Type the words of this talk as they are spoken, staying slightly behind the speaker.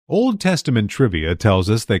Old Testament trivia tells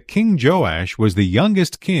us that King Joash was the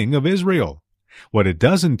youngest king of Israel. What it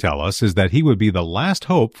doesn't tell us is that he would be the last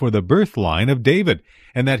hope for the birth line of David,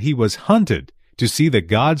 and that he was hunted to see that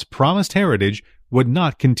God's promised heritage would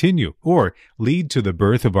not continue or lead to the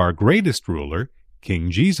birth of our greatest ruler,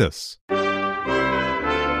 King Jesus.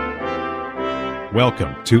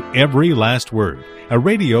 Welcome to Every Last Word, a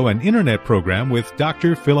radio and internet program with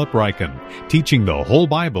Dr. Philip Ryken, teaching the whole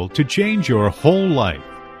Bible to change your whole life.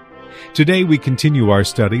 Today we continue our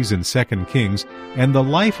studies in 2 Kings and the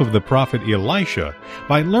life of the prophet Elisha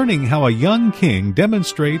by learning how a young king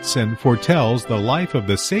demonstrates and foretells the life of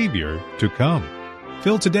the Savior to come.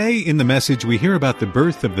 Phil, today in the message we hear about the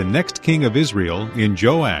birth of the next king of Israel in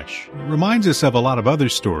Joash. It reminds us of a lot of other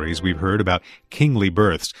stories we've heard about kingly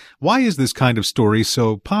births. Why is this kind of story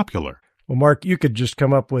so popular? Well, Mark, you could just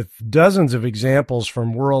come up with dozens of examples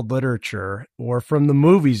from world literature or from the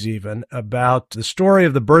movies even about the story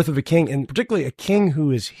of the birth of a king, and particularly a king who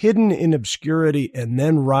is hidden in obscurity and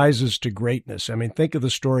then rises to greatness. I mean, think of the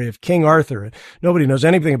story of King Arthur. Nobody knows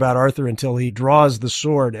anything about Arthur until he draws the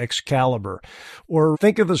sword Excalibur. Or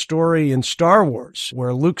think of the story in Star Wars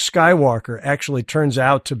where Luke Skywalker actually turns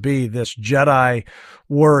out to be this Jedi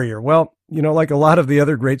warrior. Well, you know, like a lot of the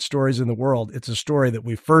other great stories in the world, it's a story that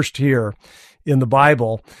we first hear in the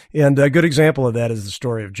Bible. And a good example of that is the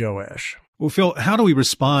story of Joash. Well, Phil, how do we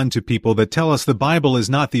respond to people that tell us the Bible is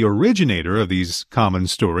not the originator of these common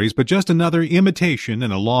stories, but just another imitation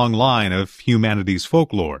in a long line of humanity's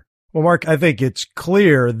folklore? Well, Mark, I think it's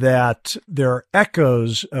clear that there are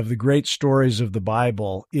echoes of the great stories of the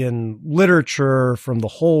Bible in literature from the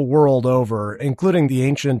whole world over, including the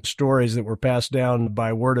ancient stories that were passed down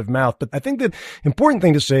by word of mouth. But I think the important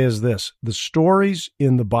thing to say is this: the stories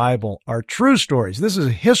in the Bible are true stories. This is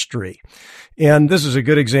history. And this is a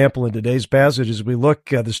good example in today's passage as we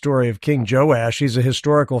look at the story of King Joash. He's a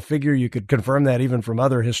historical figure. You could confirm that even from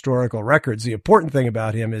other historical records. The important thing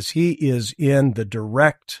about him is he is in the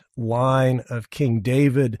direct line of King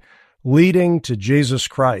David leading to Jesus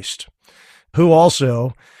Christ, who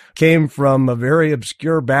also came from a very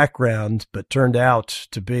obscure background, but turned out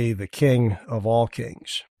to be the King of all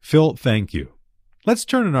kings. Phil, thank you. Let's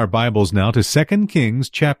turn in our Bibles now to 2 Kings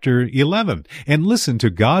chapter 11 and listen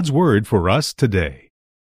to God's word for us today.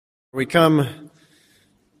 We come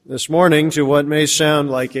this morning to what may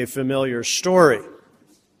sound like a familiar story.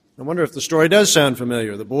 I wonder if the story does sound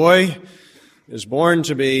familiar. The boy is born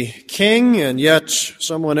to be king, and yet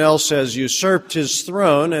someone else has usurped his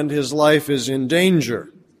throne, and his life is in danger.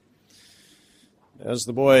 As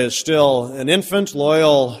the boy is still an infant,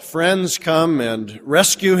 loyal friends come and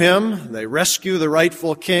rescue him. They rescue the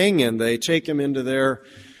rightful king, and they take him into their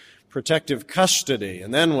protective custody.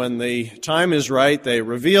 And then when the time is right, they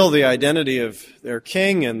reveal the identity of their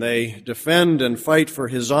king, and they defend and fight for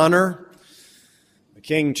his honor. The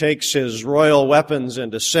king takes his royal weapons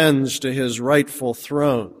and ascends to his rightful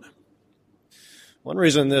throne. One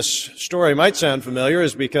reason this story might sound familiar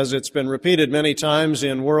is because it's been repeated many times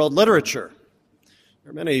in world literature. There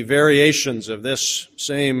are many variations of this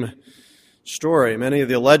same story. Many of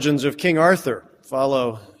the legends of King Arthur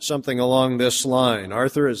follow something along this line.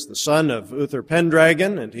 Arthur is the son of Uther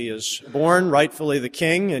Pendragon, and he is born rightfully the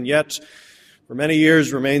king, and yet for many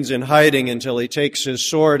years remains in hiding until he takes his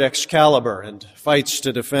sword Excalibur and fights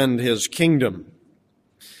to defend his kingdom.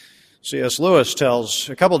 C.S. Lewis tells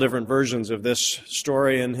a couple different versions of this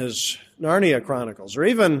story in his Narnia Chronicles, or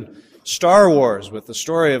even Star Wars with the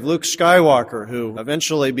story of Luke Skywalker, who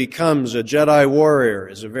eventually becomes a Jedi warrior,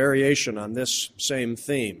 is a variation on this same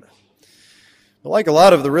theme. But like a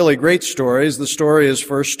lot of the really great stories, the story is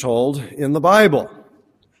first told in the Bible.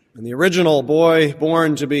 And the original boy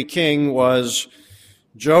born to be king was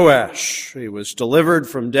Joash. He was delivered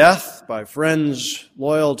from death by friends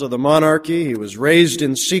loyal to the monarchy. He was raised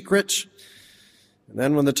in secret. And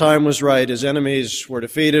then when the time was right, his enemies were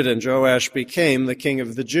defeated and Joash became the king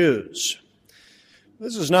of the Jews.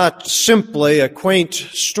 This is not simply a quaint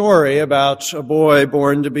story about a boy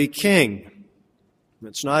born to be king.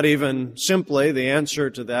 It's not even simply the answer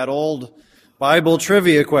to that old Bible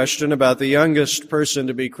trivia question about the youngest person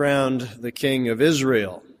to be crowned the king of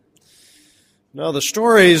Israel. No, the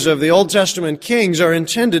stories of the Old Testament kings are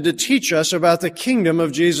intended to teach us about the kingdom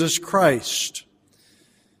of Jesus Christ.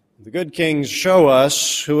 The good kings show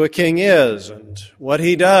us who a king is and what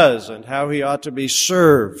he does and how he ought to be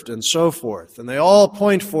served and so forth. And they all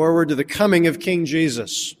point forward to the coming of King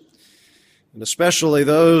Jesus, and especially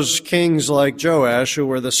those kings like Joash who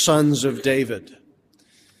were the sons of David.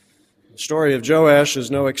 The story of Joash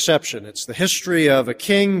is no exception. It's the history of a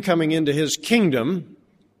king coming into his kingdom,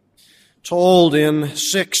 told in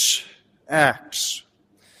 6 acts.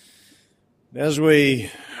 As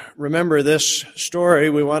we remember this story,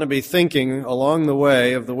 we want to be thinking along the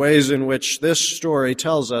way of the ways in which this story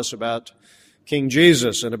tells us about King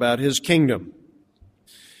Jesus and about his kingdom.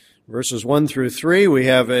 Verses 1 through 3, we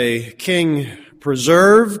have a king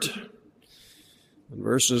preserved. In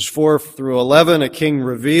verses 4 through 11, a king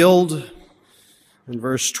revealed. In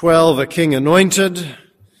verse 12, a king anointed.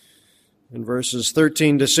 In verses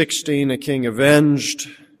 13 to 16, a king avenged.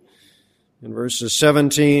 In verses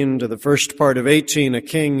 17 to the first part of 18, a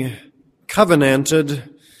king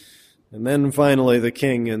covenanted. And then finally, the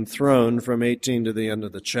king enthroned from 18 to the end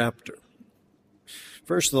of the chapter.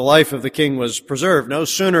 First, the life of the king was preserved. No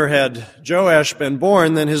sooner had Joash been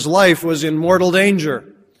born than his life was in mortal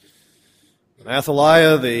danger. When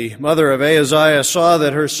Athaliah, the mother of Ahaziah, saw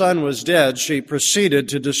that her son was dead, she proceeded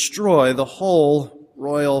to destroy the whole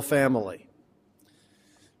royal family.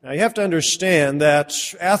 Now, you have to understand that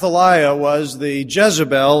Athaliah was the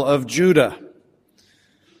Jezebel of Judah.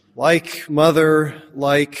 Like mother,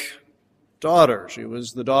 like daughter. She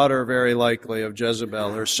was the daughter, very likely, of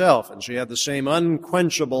Jezebel herself, and she had the same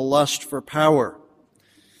unquenchable lust for power.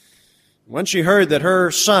 When she heard that her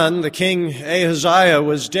son, the king Ahaziah,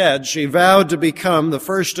 was dead, she vowed to become the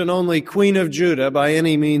first and only queen of Judah by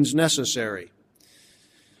any means necessary.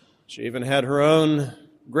 She even had her own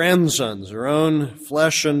grandsons, her own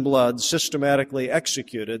flesh and blood, systematically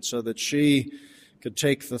executed so that she could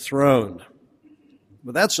take the throne.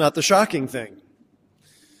 But that's not the shocking thing.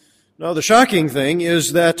 No, the shocking thing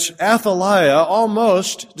is that Athaliah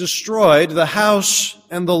almost destroyed the house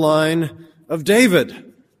and the line of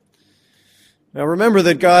David. Now remember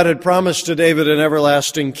that God had promised to David an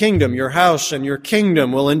everlasting kingdom. Your house and your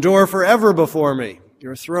kingdom will endure forever before me.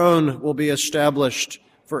 Your throne will be established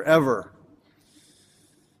forever.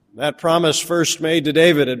 That promise first made to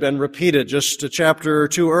David had been repeated just a chapter or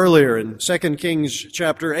two earlier in 2 Kings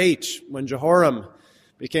chapter 8, when Jehoram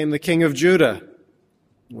became the king of Judah.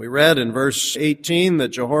 We read in verse 18 that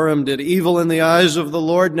Jehoram did evil in the eyes of the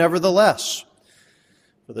Lord nevertheless.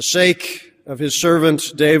 For the sake of his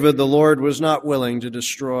servant David, the Lord was not willing to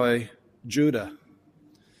destroy Judah.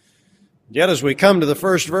 Yet as we come to the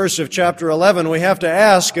first verse of chapter 11, we have to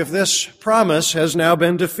ask if this promise has now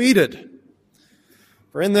been defeated.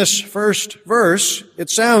 For in this first verse, it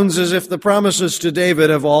sounds as if the promises to David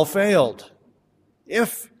have all failed.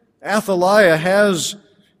 If Athaliah has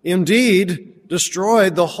indeed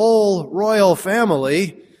destroyed the whole royal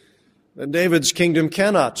family, then David's kingdom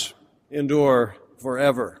cannot endure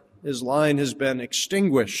forever. His line has been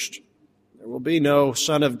extinguished. There will be no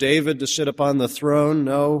son of David to sit upon the throne,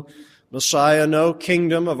 no Messiah, no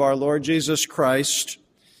kingdom of our Lord Jesus Christ,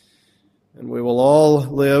 and we will all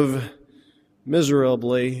live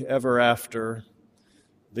miserably ever after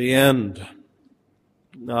the end.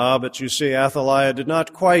 But you see, Athaliah did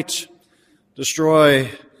not quite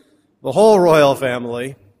destroy the whole royal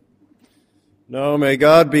family. No, may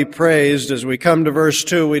God be praised. As we come to verse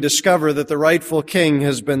 2, we discover that the rightful king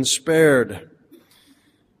has been spared.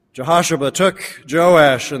 Jehoshaphat took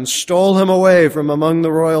Joash and stole him away from among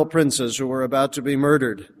the royal princes who were about to be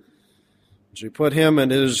murdered. She put him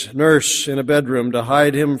and his nurse in a bedroom to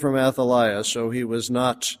hide him from Athaliah, so he was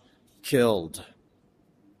not killed.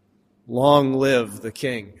 Long live the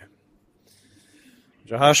king.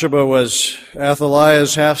 Jehoshaphat was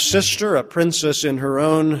Athaliah's half-sister, a princess in her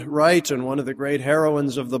own right, and one of the great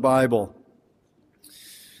heroines of the Bible.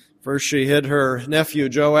 First, she hid her nephew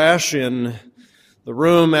Joash in the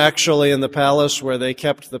room, actually in the palace, where they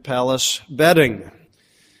kept the palace bedding.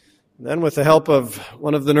 Then, with the help of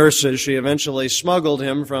one of the nurses, she eventually smuggled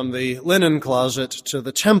him from the linen closet to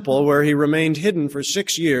the temple, where he remained hidden for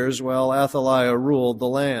 6 years while Athaliah ruled the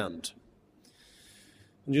land.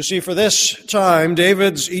 And you see, for this time,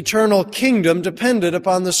 David's eternal kingdom depended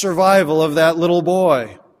upon the survival of that little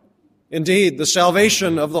boy. Indeed, the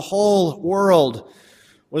salvation of the whole world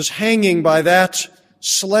was hanging by that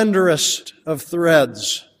slenderest of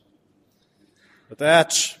threads. But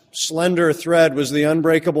that slender thread was the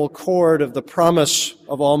unbreakable cord of the promise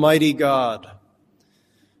of Almighty God.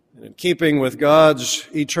 And in keeping with God's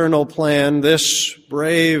eternal plan, this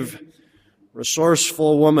brave,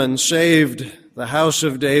 resourceful woman saved the house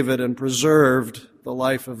of David and preserved the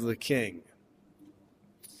life of the king.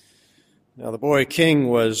 Now, the boy king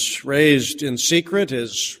was raised in secret,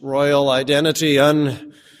 his royal identity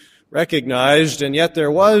unrecognized, and yet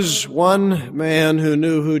there was one man who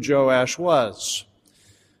knew who Joash was.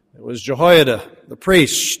 It was Jehoiada, the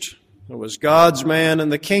priest, who was God's man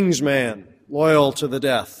and the king's man, loyal to the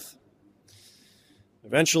death.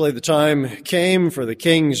 Eventually, the time came for the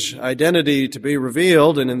king's identity to be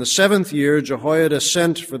revealed, and in the 7th year, Jehoiada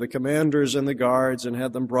sent for the commanders and the guards and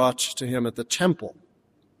had them brought to him at the temple.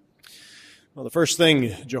 Well, the first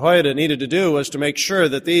thing Jehoiada needed to do was to make sure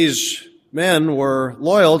that these men were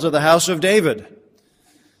loyal to the house of David.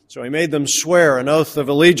 So he made them swear an oath of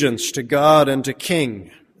allegiance to God and to king.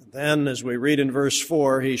 Then, as we read in verse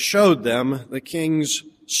 4, he showed them the king's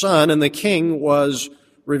son, and the king was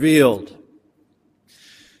revealed.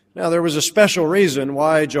 Now, there was a special reason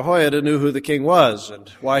why Jehoiada knew who the king was and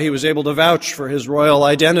why he was able to vouch for his royal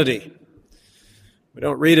identity. We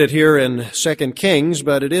don't read it here in 2 Kings,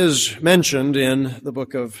 but it is mentioned in the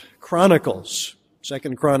book of Chronicles, 2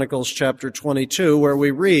 Chronicles chapter 22, where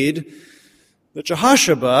we read that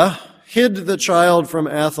Jehoshaphat hid the child from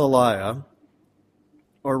Athaliah,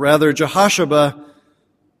 or rather Jehoshaphat,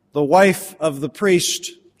 the wife of the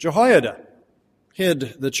priest Jehoiada,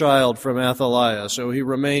 hid the child from Athaliah, so he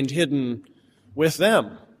remained hidden with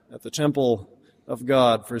them at the temple of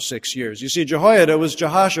God for 6 years. You see, Jehoiada was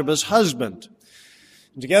Jehoshaphat's husband.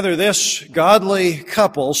 And together this godly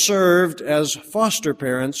couple served as foster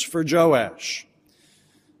parents for Joash.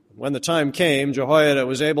 When the time came, Jehoiada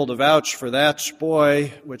was able to vouch for that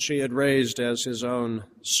boy which he had raised as his own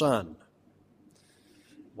son.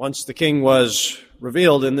 Once the king was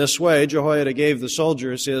revealed in this way, Jehoiada gave the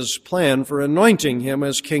soldiers his plan for anointing him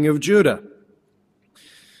as king of Judah.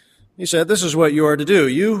 He said, "This is what you are to do.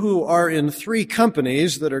 You who are in 3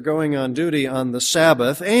 companies that are going on duty on the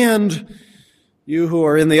Sabbath, and you who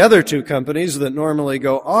are in the other 2 companies that normally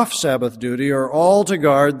go off Sabbath duty, are all to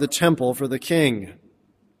guard the temple for the king.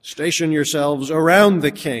 Station yourselves around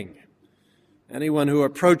the king. Anyone who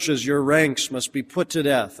approaches your ranks must be put to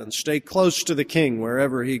death, and stay close to the king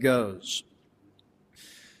wherever he goes."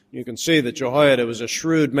 You can see that Jehoiada was a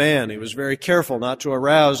shrewd man. He was very careful not to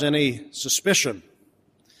arouse any suspicion.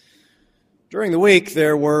 During the week,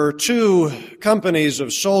 there were 2 companies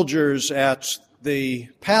of soldiers at the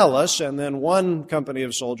palace and then 1 company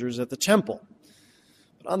of soldiers at the temple.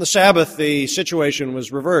 But on the Sabbath, the situation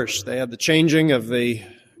was reversed. They had the changing of the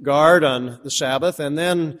guard on the Sabbath, and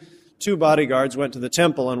then 2 bodyguards went to the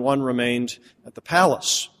temple and 1 remained at the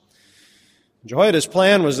palace. Jehoiada's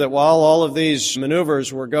plan was that while all of these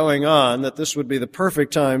maneuvers were going on, that this would be the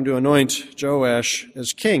perfect time to anoint Joash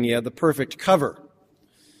as king. He had the perfect cover.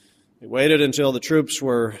 He waited until the troops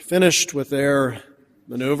were finished with their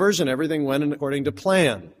maneuvers and everything went according to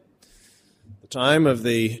plan. At the time of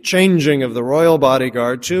the changing of the royal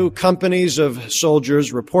bodyguard, 2 companies of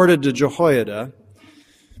soldiers reported to Jehoiada,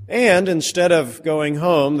 and instead of going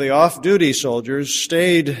home, the off-duty soldiers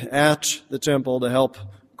stayed at the temple to help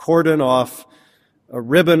cordon off a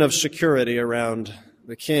ribbon of security around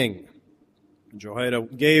the king. Jehoiada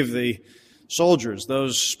gave the soldiers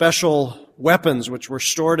those special weapons which were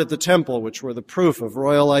stored at the temple, which were the proof of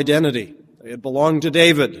royal identity. They had belonged to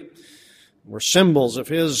David, were symbols of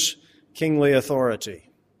his kingly authority.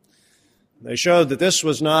 They showed that this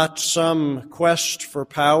was not some quest for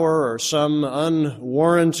power or some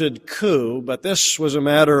unwarranted coup, but this was a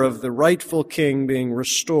matter of the rightful king being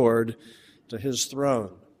restored to his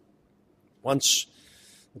throne. Once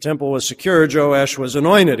the temple was secure, Joash was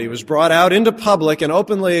anointed. He was brought out into public and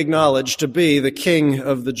openly acknowledged to be the king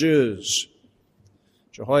of the Jews.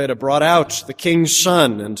 Jehoiada brought out the king's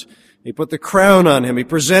son, and he put the crown on him. He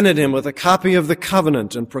presented him with a copy of the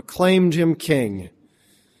covenant and proclaimed him king.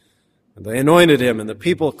 And they anointed him, and the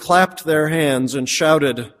people clapped their hands and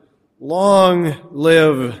shouted, "Long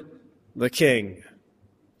live the king."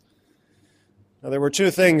 Now, there were 2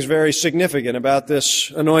 things very significant about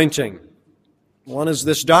this anointing. One is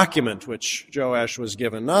this document which Joash was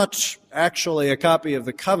given, not actually a copy of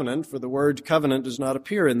the covenant, for the word covenant does not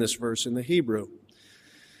appear in this verse in the Hebrew.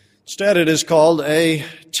 Instead, it is called a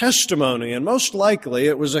testimony, and most likely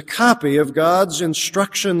it was a copy of God's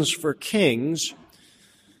instructions for kings,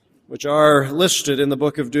 which are listed in the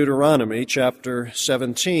book of Deuteronomy, chapter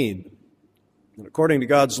 17. And according to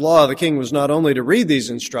God's law, the king was not only to read these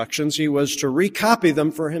instructions, he was to recopy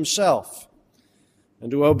them for himself and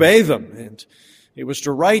to obey them. And he was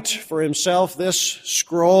to write for himself this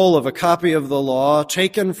scroll of a copy of the law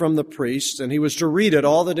taken from the priests, and he was to read it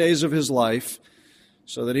all the days of his life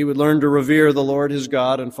so that he would learn to revere the Lord his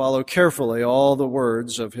God and follow carefully all the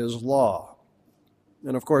words of his law.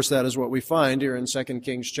 And of course, that is what we find here in 2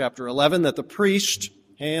 Kings chapter 11, that the priest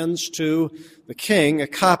hands to the king a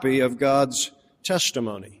copy of God's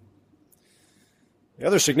testimony. The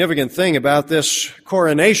other significant thing about this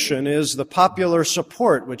coronation is the popular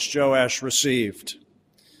support which Joash received.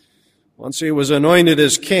 Once he was anointed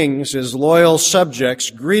as king, his loyal subjects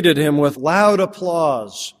greeted him with loud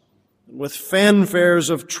applause and with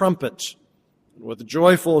fanfares of trumpet, and with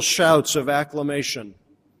joyful shouts of acclamation.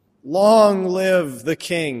 "Long live the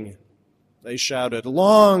King!" they shouted.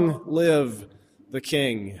 "Long live the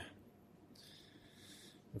King!"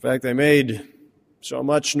 In fact, they made so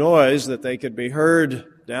much noise that they could be heard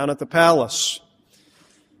down at the palace.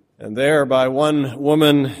 And there by one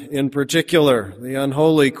woman in particular, the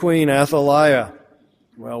unholy Queen Athaliah.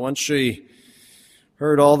 Well, once she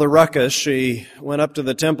heard all the ruckus, she went up to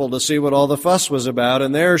the temple to see what all the fuss was about,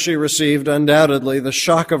 and there she received undoubtedly the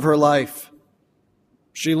shock of her life.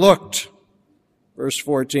 She looked, verse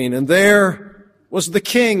 14, and there was the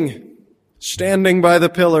king standing by the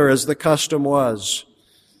pillar as the custom was.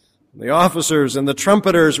 The officers and the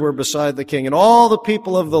trumpeters were beside the king, and all the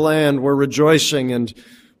people of the land were rejoicing and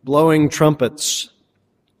blowing trumpets.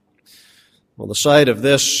 Well, the sight of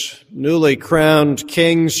this newly crowned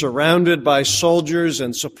king surrounded by soldiers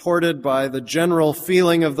and supported by the general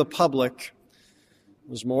feeling of the public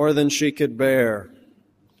was more than she could bear.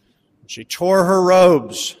 She tore her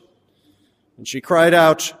robes and she cried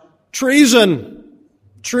out, "Treason!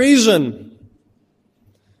 Treason!"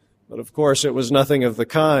 But of course it was nothing of the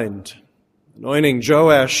kind. Anointing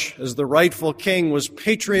Joash as the rightful king was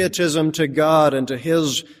patriotism to God and to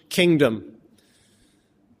his kingdom.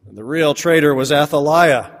 And the real traitor was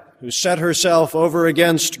Athaliah, who set herself over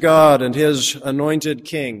against God and his anointed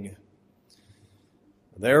king.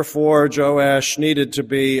 Therefore, Joash needed to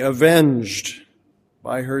be avenged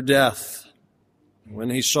by her death. When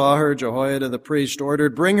he saw her, Jehoiada the priest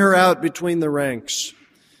ordered, "Bring her out between the ranks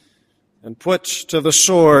and put to the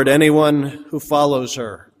sword anyone who follows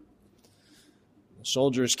her." The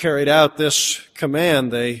soldiers carried out this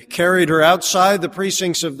command. They carried her outside the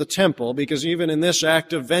precincts of the temple because even in this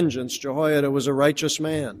act of vengeance, Jehoiada was a righteous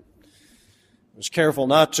man. He was careful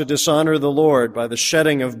not to dishonor the Lord by the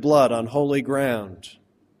shedding of blood on holy ground.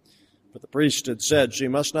 But the priest had said she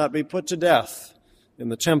must not be put to death in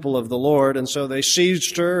the temple of the Lord, and so they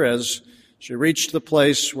seized her as she reached the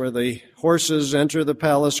place where the horses enter the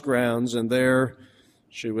palace grounds, and there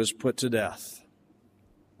she was put to death.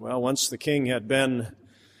 Well, once the king had been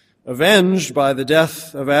avenged by the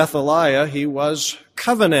death of Athaliah, he was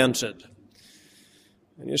covenanted.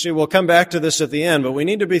 And you see, we'll come back to this at the end, but we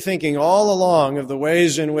need to be thinking all along of the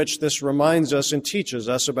ways in which this reminds us and teaches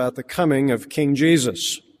us about the coming of King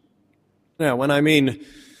Jesus. Now, when I mean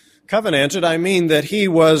covenanted, I mean that he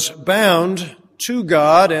was bound to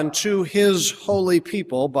God and to his holy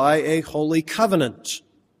people by a holy covenant.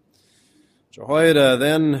 Jehoiada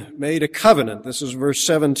then made a covenant, this is verse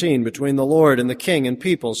 17, between the Lord and the king and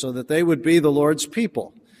people, so that they would be the Lord's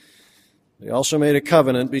people. He also made a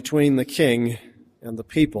covenant between the king and the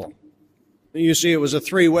people. You see, it was a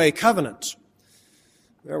three-way covenant.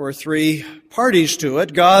 There were three parties to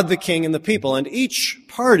it, God, the king, and the people, and each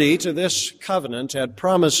party to this covenant had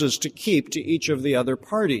promises to keep to each of the other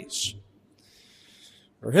parties.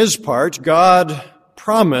 For his part, God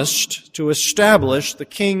promised to establish the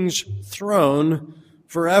king's throne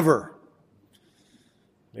forever.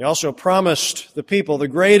 He also promised the people the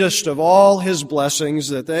greatest of all his blessings,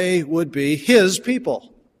 that they would be his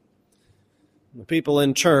people. The people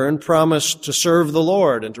in turn promised to serve the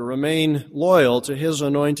Lord and to remain loyal to his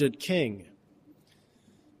anointed king.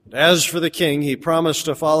 And as for the king, he promised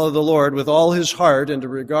to follow the Lord with all his heart and to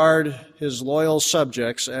regard his loyal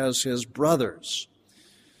subjects as his brothers.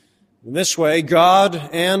 In this way, God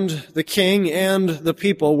and the king and the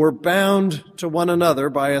people were bound to one another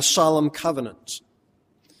by a solemn covenant.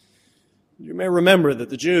 You may remember that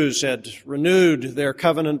the Jews had renewed their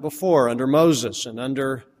covenant before under Moses and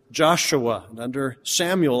under Joshua and under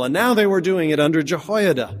Samuel, and now they were doing it under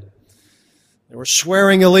Jehoiada. They were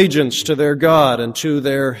swearing allegiance to their God and to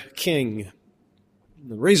their king.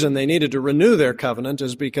 The reason they needed to renew their covenant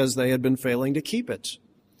is because they had been failing to keep it.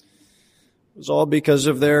 It was all because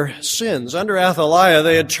of their sins. Under Athaliah,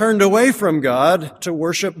 they had turned away from God to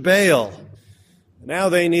worship Baal. Now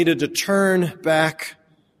they needed to turn back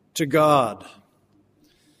to God.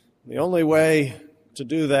 The only way to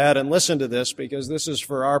do that, and listen to this because this is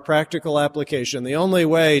for our practical application, the only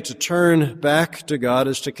way to turn back to God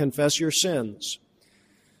is to confess your sins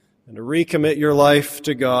and to recommit your life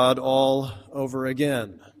to God all over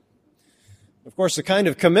again. Of course, the kind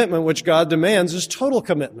of commitment which God demands is total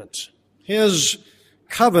commitment. His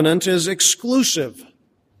covenant is exclusive.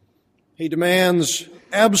 He demands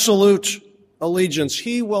absolute allegiance.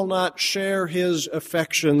 He will not share his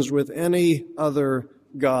affections with any other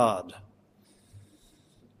god.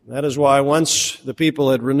 That is why once the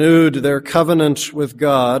people had renewed their covenant with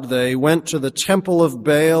God, they went to the temple of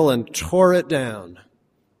Baal and tore it down.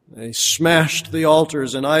 They smashed the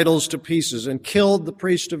altars and idols to pieces and killed the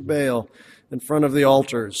priest of Baal in front of the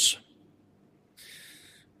altars.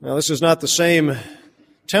 Now, this is not the same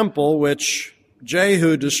temple which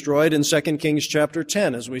Jehu destroyed in 2 Kings chapter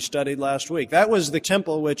 10, as we studied last week. That was the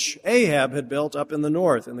temple which Ahab had built up in the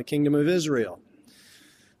north in the kingdom of Israel.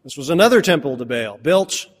 This was another temple to Baal,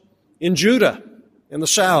 built in Judah, in the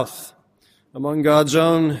south, among God's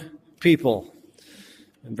own people.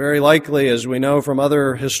 And very likely, as we know from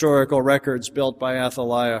other historical records, built by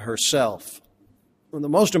Athaliah herself. And the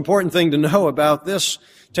most important thing to know about this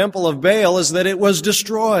temple of Baal is that it was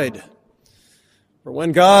destroyed. For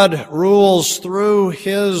when God rules through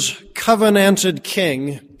his covenanted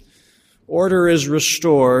king, order is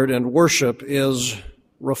restored and worship is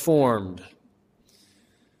reformed.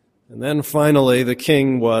 And then finally, the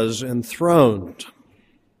king was enthroned.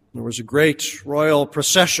 There was a great royal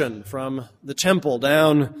procession from the temple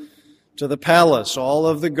down to the palace, all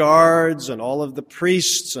of the guards and all of the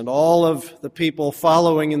priests and all of the people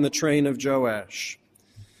following in the train of Joash.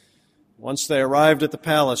 Once they arrived at the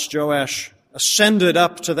palace, Joash ascended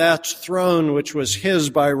up to that throne which was his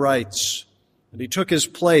by rights, and he took his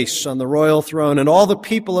place on the royal throne, and all the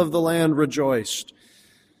people of the land rejoiced,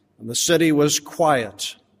 and the city was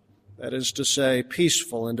quiet, that is to say,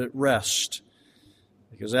 peaceful and at rest,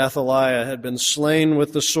 because Athaliah had been slain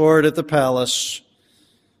with the sword at the palace,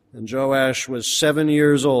 and Joash was 7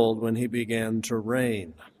 years old when he began to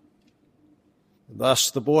reign.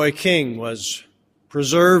 Thus the boy king was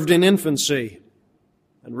preserved in infancy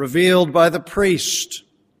and revealed by the priest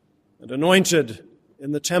and anointed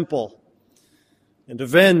in the temple and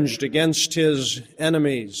avenged against his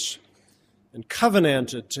enemies and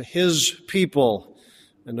covenanted to his people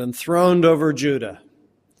and enthroned over Judah.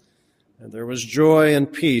 And there was joy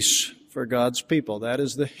and peace for God's people. That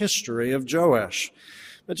is the history of Joash.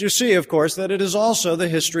 But you see, of course, that it is also the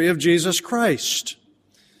history of Jesus Christ,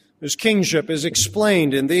 whose kingship is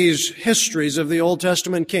explained in these histories of the Old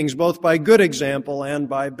Testament kings, both by good example and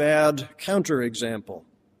by bad counterexample.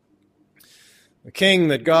 The king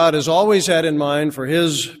that God has always had in mind for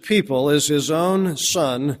his people is his own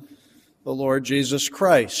Son, the Lord Jesus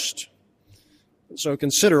Christ. So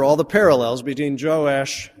consider all the parallels between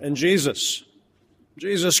Joash and Jesus.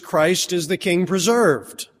 Jesus Christ is the king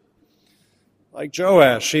preserved. Like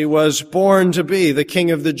Joash, he was born to be the king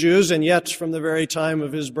of the Jews, and yet from the very time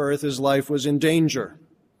of his birth, his life was in danger.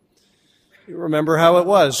 You remember how it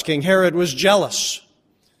was. King Herod was jealous,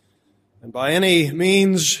 and by any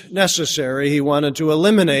means necessary, he wanted to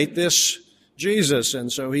eliminate this Jesus, and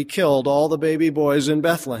so he killed all the baby boys in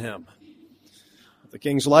Bethlehem. The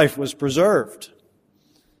king's life was preserved.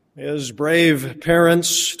 His brave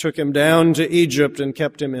parents took him down to Egypt and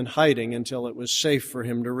kept him in hiding until it was safe for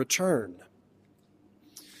him to return.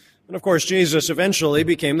 And of course, Jesus eventually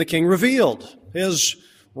became the king revealed. His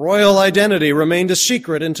royal identity remained a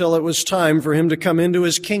secret until it was time for him to come into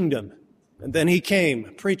his kingdom. And then he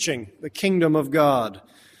came, preaching the kingdom of God.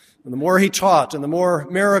 And the more he taught and the more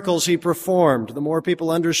miracles he performed, the more people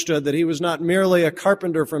understood that he was not merely a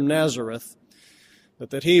carpenter from Nazareth, but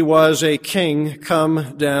that he was a king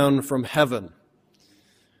come down from heaven.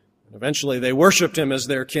 And eventually they worshiped him as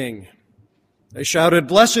their king. They shouted,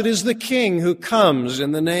 "Blessed is the King who comes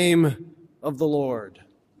in the name of the Lord."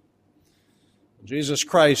 Jesus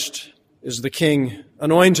Christ is the King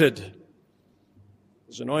anointed.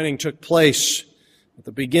 His anointing took place at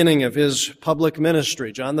the beginning of his public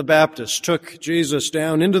ministry. John the Baptist took Jesus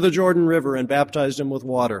down into the Jordan River and baptized him with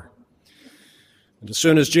water. And as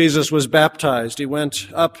soon as Jesus was baptized, he went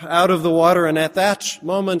up out of the water, and at that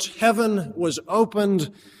moment heaven was opened,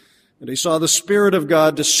 and he saw the Spirit of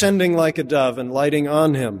God descending like a dove and lighting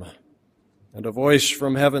on him. And a voice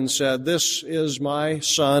from heaven said, "This is my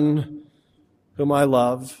Son, whom I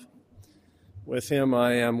love. With him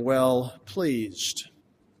I am well pleased."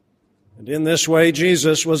 And in this way,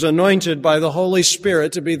 Jesus was anointed by the Holy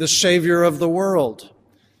Spirit to be the Savior of the world.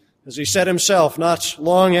 As he said himself not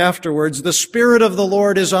long afterwards, "The Spirit of the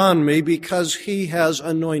Lord is on me because he has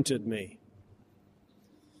anointed me."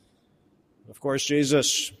 Of course,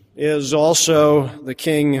 Jesus is also the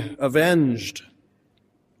King avenged.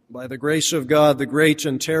 By the grace of God, the great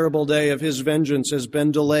and terrible day of his vengeance has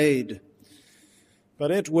been delayed.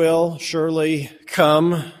 But it will surely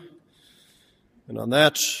come. And on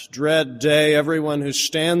that dread day, everyone who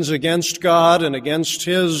stands against God and against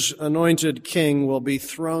his anointed king will be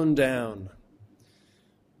thrown down.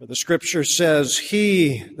 For the Scripture says,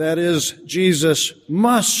 "He, that is Jesus,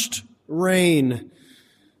 must reign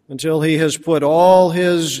until he has put all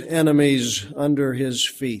his enemies under his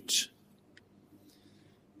feet."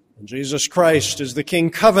 And Jesus Christ is the King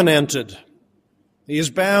covenanted. He is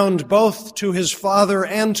bound both to his Father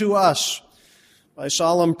and to us by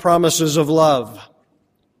solemn promises of love.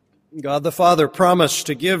 God the Father promised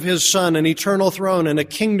to give his Son an eternal throne and a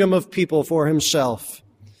kingdom of people for himself.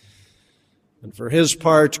 And for his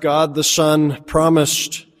part, God the Son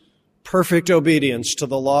promised perfect obedience to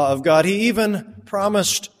the law of God. He even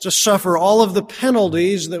promised to suffer all of the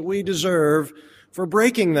penalties that we deserve for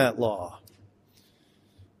breaking that law.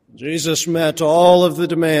 Jesus met all of the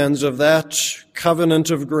demands of that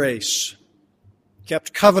covenant of grace,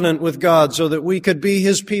 kept covenant with God so that we could be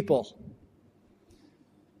his people.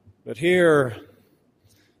 But here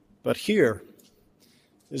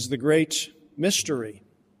is the great mystery.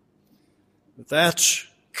 That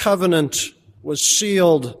covenant was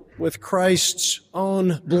sealed with Christ's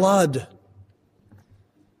own blood.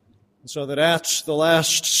 So that at the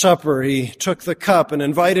Last Supper, he took the cup and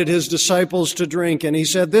invited his disciples to drink, and he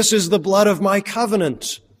said, "This is the blood of my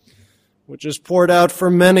covenant, which is poured out for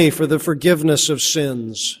many for the forgiveness of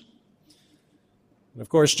sins." And of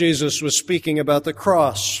course, Jesus was speaking about the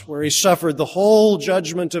cross, where he suffered the whole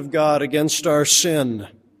judgment of God against our sin.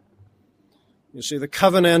 You see, the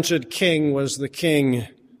covenanted king was the king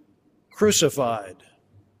crucified.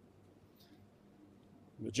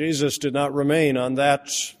 But Jesus did not remain on that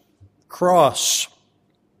cross,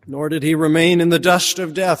 nor did he remain in the dust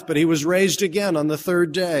of death, but he was raised again on the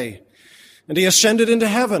third day. And he ascended into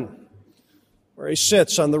heaven, where he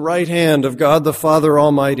sits on the right hand of God the Father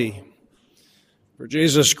Almighty. For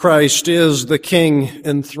Jesus Christ is the King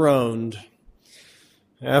enthroned.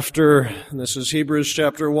 And this is Hebrews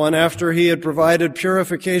chapter 1, after he had provided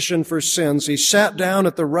purification for sins, he sat down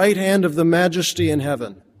at the right hand of the Majesty in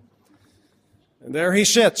heaven. And there he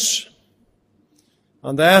sits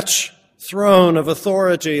on that throne of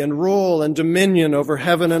authority and rule and dominion over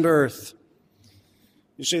heaven and earth.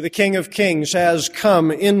 You see, the King of Kings has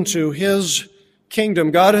come into his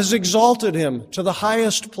kingdom. God has exalted him to the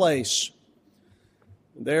highest place.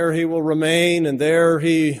 There he will remain, and there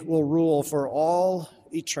he will rule for all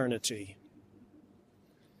eternity.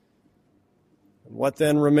 And what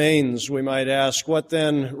then remains, we might ask, what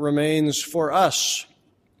then remains for us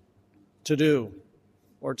to do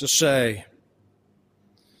or to say?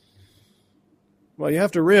 Well, you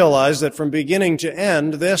have to realize that from beginning to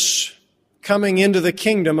end, this coming into the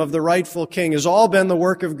kingdom of the rightful king has all been the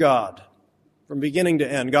work of God. From beginning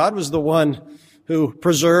to end, God was the one who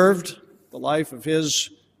preserved the life of his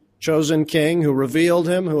chosen king, who revealed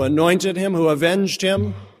him, who anointed him, who avenged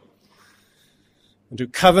him, and who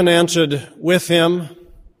covenanted with him,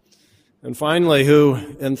 and finally who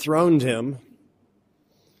enthroned him.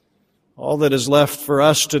 All that is left for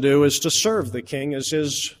us to do is to serve the king as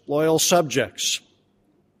his loyal subjects.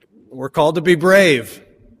 We're called to be brave,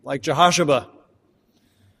 like Jehoshaphat, to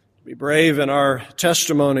be brave in our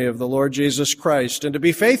testimony of the Lord Jesus Christ, and to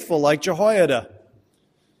be faithful like Jehoiada,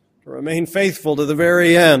 to remain faithful to the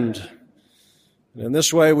very end. And in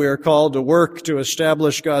this way, we are called to work to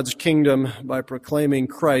establish God's kingdom by proclaiming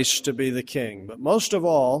Christ to be the King. But most of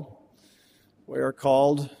all, we are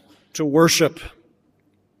called to worship,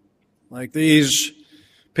 like these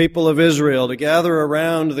people of Israel, to gather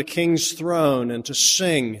around the King's throne and to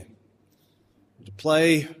sing, to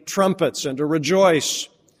play trumpets and to rejoice,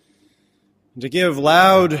 and to give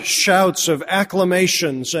loud shouts of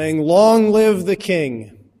acclamation, saying, "Long live the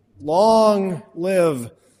King! Long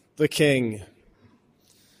live the King!"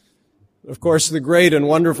 Of course, the great and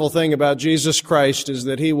wonderful thing about Jesus Christ is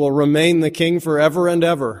that he will remain the King forever and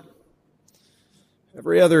ever.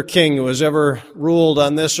 Every other king who has ever ruled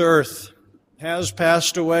on this earth has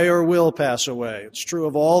passed away or will pass away. It's true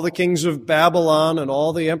of all the kings of Babylon and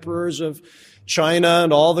all the emperors of China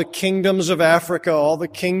and all the kingdoms of Africa, all the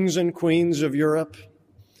kings and queens of Europe.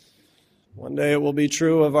 One day it will be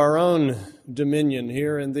true of our own dominion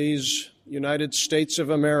here in these United States of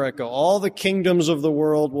America. All the kingdoms of the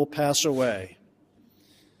world will pass away.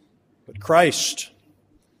 But Christ,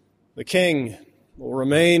 the King, will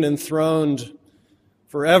remain enthroned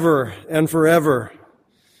forever and forever.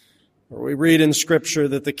 For we read in Scripture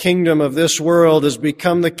that the kingdom of this world has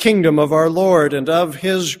become the kingdom of our Lord and of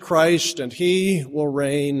his Christ, and he will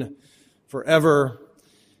reign forever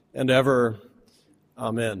and ever.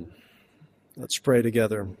 Amen. Let's pray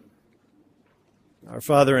together. Our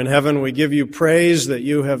Father in heaven, we give you praise that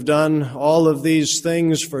you have done all of these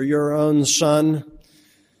things for your own Son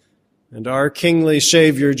and our kingly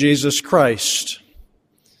Savior, Jesus Christ.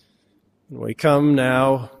 And we come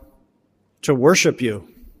now to worship you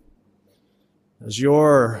as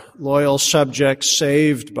your loyal subjects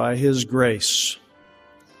saved by his grace.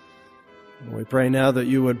 And we pray now that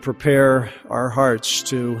you would prepare our hearts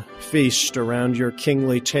to feast around your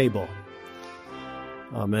kingly table.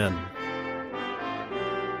 Amen.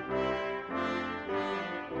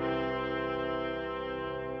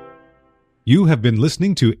 You have been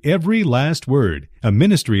listening to Every Last Word, a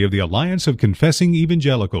ministry of the Alliance of Confessing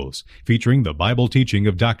Evangelicals, featuring the Bible teaching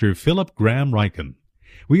of Dr. Philip Graham Ryken.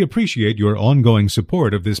 We appreciate your ongoing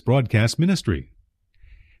support of this broadcast ministry.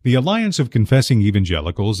 The Alliance of Confessing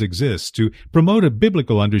Evangelicals exists to promote a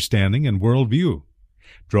biblical understanding and worldview.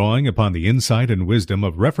 Drawing upon the insight and wisdom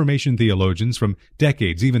of Reformation theologians from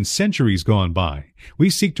decades, even centuries gone by, we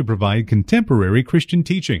seek to provide contemporary Christian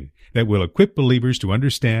teaching that will equip believers to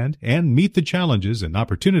understand and meet the challenges and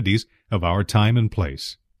opportunities of our time and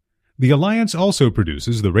place. The Alliance also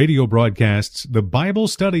produces the radio broadcasts The Bible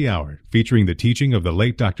Study Hour, featuring the teaching of the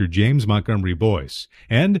late Dr. James Montgomery Boyce,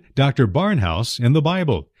 and Dr. Barnhouse in the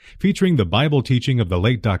Bible, featuring the Bible teaching of the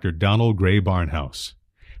late Dr. Donald Gray Barnhouse.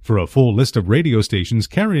 For a full list of radio stations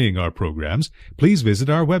carrying our programs, please visit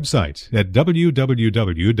our website at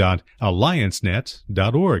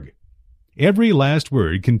www.alliancenet.org. Every Last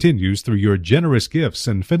Word continues through your generous gifts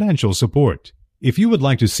and financial support. If you would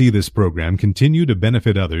like to see this program continue to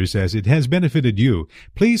benefit others as it has benefited you,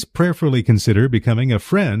 please prayerfully consider becoming a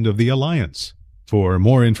friend of the Alliance. For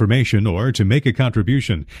more information or to make a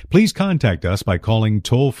contribution, please contact us by calling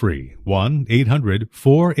toll-free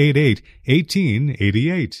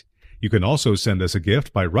 1-800-488-1888. You can also send us a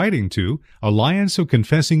gift by writing to Alliance of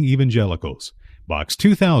Confessing Evangelicals, Box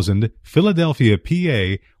 2000, Philadelphia,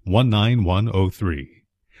 PA 19103.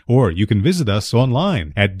 Or you can visit us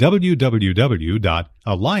online at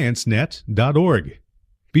www.alliancenet.org.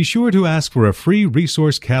 Be sure to ask for a free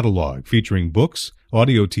resource catalog featuring books,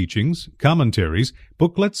 audio teachings, commentaries,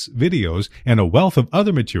 booklets, videos, and a wealth of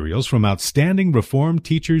other materials from outstanding Reformed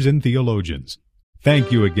teachers and theologians.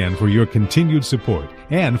 Thank you again for your continued support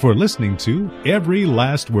and for listening to Every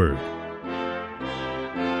Last Word.